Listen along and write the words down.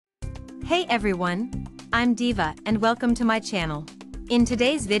Hey everyone, I'm Diva and welcome to my channel. In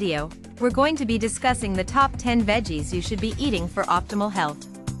today's video, we're going to be discussing the top 10 veggies you should be eating for optimal health.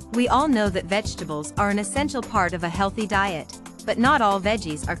 We all know that vegetables are an essential part of a healthy diet, but not all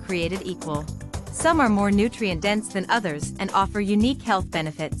veggies are created equal. Some are more nutrient-dense than others and offer unique health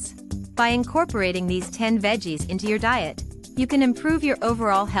benefits. By incorporating these 10 veggies into your diet, you can improve your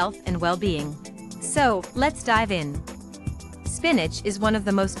overall health and well-being. So, let's dive in. Spinach is one of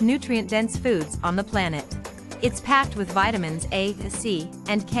the most nutrient-dense foods on the planet. It's packed with vitamins A, C,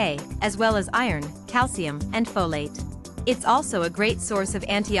 and K, as well as iron, calcium, and folate. It's also a great source of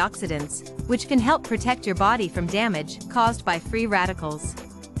antioxidants, which can help protect your body from damage caused by free radicals.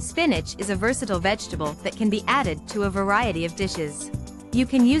 Spinach is a versatile vegetable that can be added to a variety of dishes. You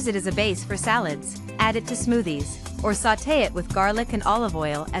can use it as a base for salads, add it to smoothies, or sauté it with garlic and olive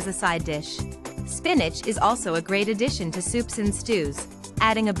oil as a side dish. Spinach is also a great addition to soups and stews,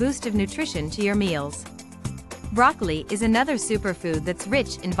 adding a boost of nutrition to your meals. Broccoli is another superfood that's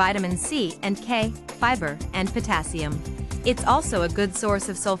rich in vitamin C and K, fiber, and potassium. It's also a good source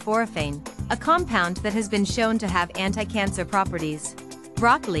of sulforaphane, a compound that has been shown to have anti-cancer properties.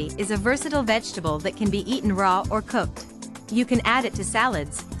 Broccoli is a versatile vegetable that can be eaten raw or cooked. You can add it to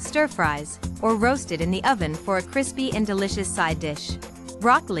salads, stir-fries, or roast it in the oven for a crispy and delicious side dish.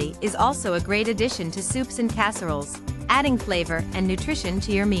 Broccoli is also a great addition to soups and casseroles, adding flavor and nutrition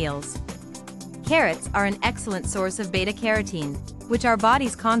to your meals. Carrots are an excellent source of beta-carotene, which our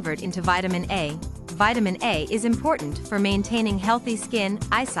bodies convert into vitamin A. Vitamin A is important for maintaining healthy skin,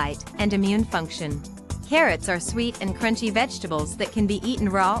 eyesight, and immune function. Carrots are sweet and crunchy vegetables that can be eaten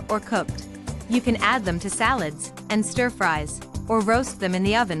raw or cooked. You can add them to salads and stir-fries, or roast them in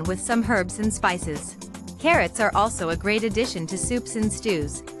the oven with some herbs and spices. Carrots are also a great addition to soups and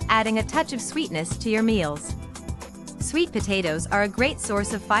stews, adding a touch of sweetness to your meals. Sweet potatoes are a great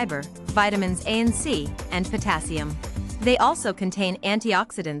source of fiber, vitamins A and C, and potassium. They also contain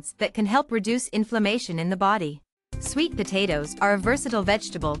antioxidants that can help reduce inflammation in the body. Sweet potatoes are a versatile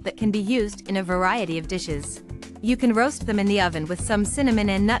vegetable that can be used in a variety of dishes. You can roast them in the oven with some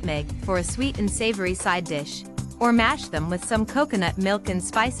cinnamon and nutmeg for a sweet and savory side dish, or mash them with some coconut milk and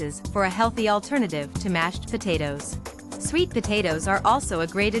spices for a healthy alternative to mashed potatoes. Sweet potatoes are also a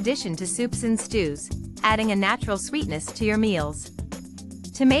great addition to soups and stews, adding a natural sweetness to your meals.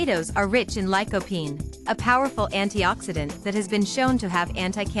 Tomatoes are rich in lycopene, a powerful antioxidant that has been shown to have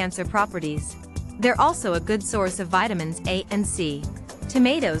anti-cancer properties. They're also a good source of vitamins A and C.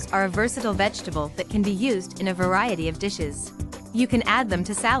 Tomatoes are a versatile vegetable that can be used in a variety of dishes. You can add them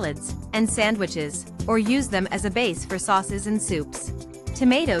to salads and sandwiches, or use them as a base for sauces and soups.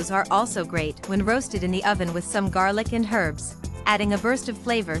 Tomatoes are also great when roasted in the oven with some garlic and herbs, adding a burst of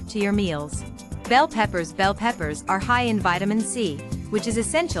flavor to your meals. Bell peppers are high in vitamin C, which is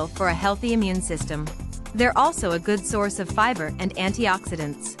essential for a healthy immune system. They're also a good source of fiber and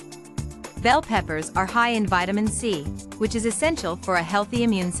antioxidants. Bell peppers are high in vitamin C, which is essential for a healthy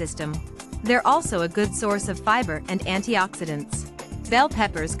immune system. They're also a good source of fiber and antioxidants. Bell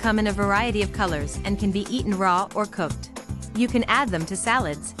peppers come in a variety of colors and can be eaten raw or cooked. You can add them to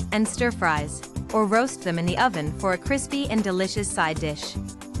salads and stir-fries, or roast them in the oven for a crispy and delicious side dish.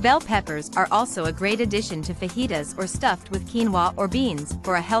 Bell peppers are also a great addition to fajitas or stuffed with quinoa or beans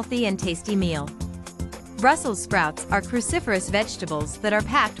for a healthy and tasty meal. Brussels sprouts are cruciferous vegetables that are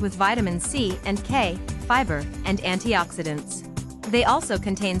packed with vitamin C and K, fiber, and antioxidants. They also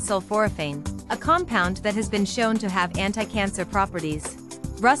contain sulforaphane, a compound that has been shown to have anti-cancer properties.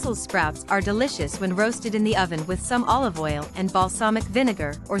 Brussels sprouts are delicious when roasted in the oven with some olive oil and balsamic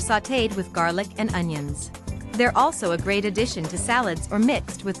vinegar or sautéed with garlic and onions. They're also a great addition to salads or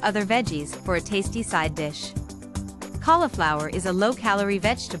mixed with other veggies for a tasty side dish. Cauliflower is a low-calorie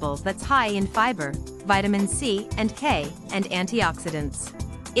vegetable that's high in fiber, vitamin C and K, and antioxidants.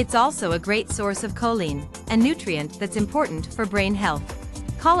 It's also a great source of choline, a nutrient that's important for brain health.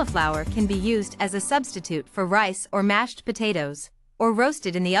 Cauliflower can be used as a substitute for rice or mashed potatoes, or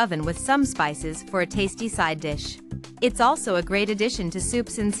roasted in the oven with some spices for a tasty side dish. It's also a great addition to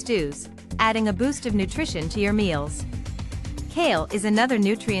soups and stews, adding a boost of nutrition to your meals. Kale is another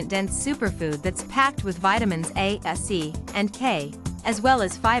nutrient-dense superfood that's packed with vitamins A, C, and K, as well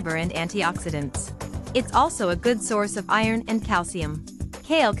as fiber and antioxidants. It's also a good source of iron and calcium.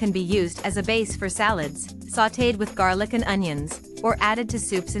 Kale can be used as a base for salads, sautéed with garlic and onions, or added to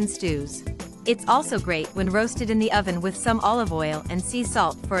soups and stews. It's also great when roasted in the oven with some olive oil and sea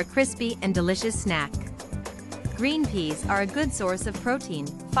salt for a crispy and delicious snack. Green peas are a good source of protein,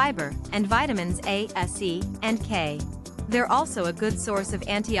 fiber, and vitamins A, C, and K. They're also a good source of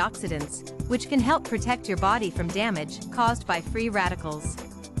antioxidants, which can help protect your body from damage caused by free radicals.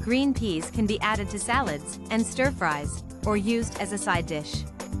 Green peas can be added to salads and stir-fries, or used as a side dish.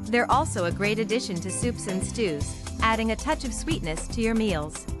 They're also a great addition to soups and stews, adding a touch of sweetness to your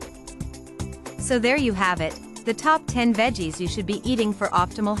meals. So there you have it, the top 10 veggies you should be eating for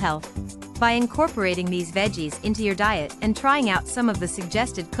optimal health. By incorporating these veggies into your diet and trying out some of the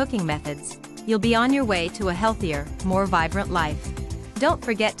suggested cooking methods, you'll be on your way to a healthier, more vibrant life. Don't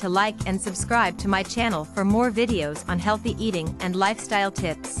forget to like and subscribe to my channel for more videos on healthy eating and lifestyle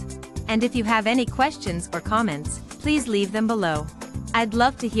tips. And if you have any questions or comments, please leave them below. I'd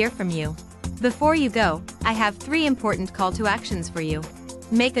love to hear from you. Before you go, I have 3 important call to actions for you.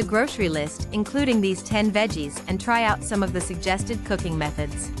 Make a grocery list including these 10 veggies and try out some of the suggested cooking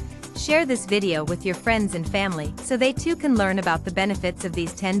methods. Share this video with your friends and family so they too can learn about the benefits of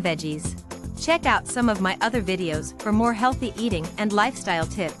these 10 veggies. Check out some of my other videos for more healthy eating and lifestyle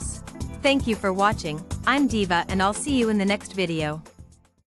tips. Thank you for watching. I'm Diva and I'll see you in the next video.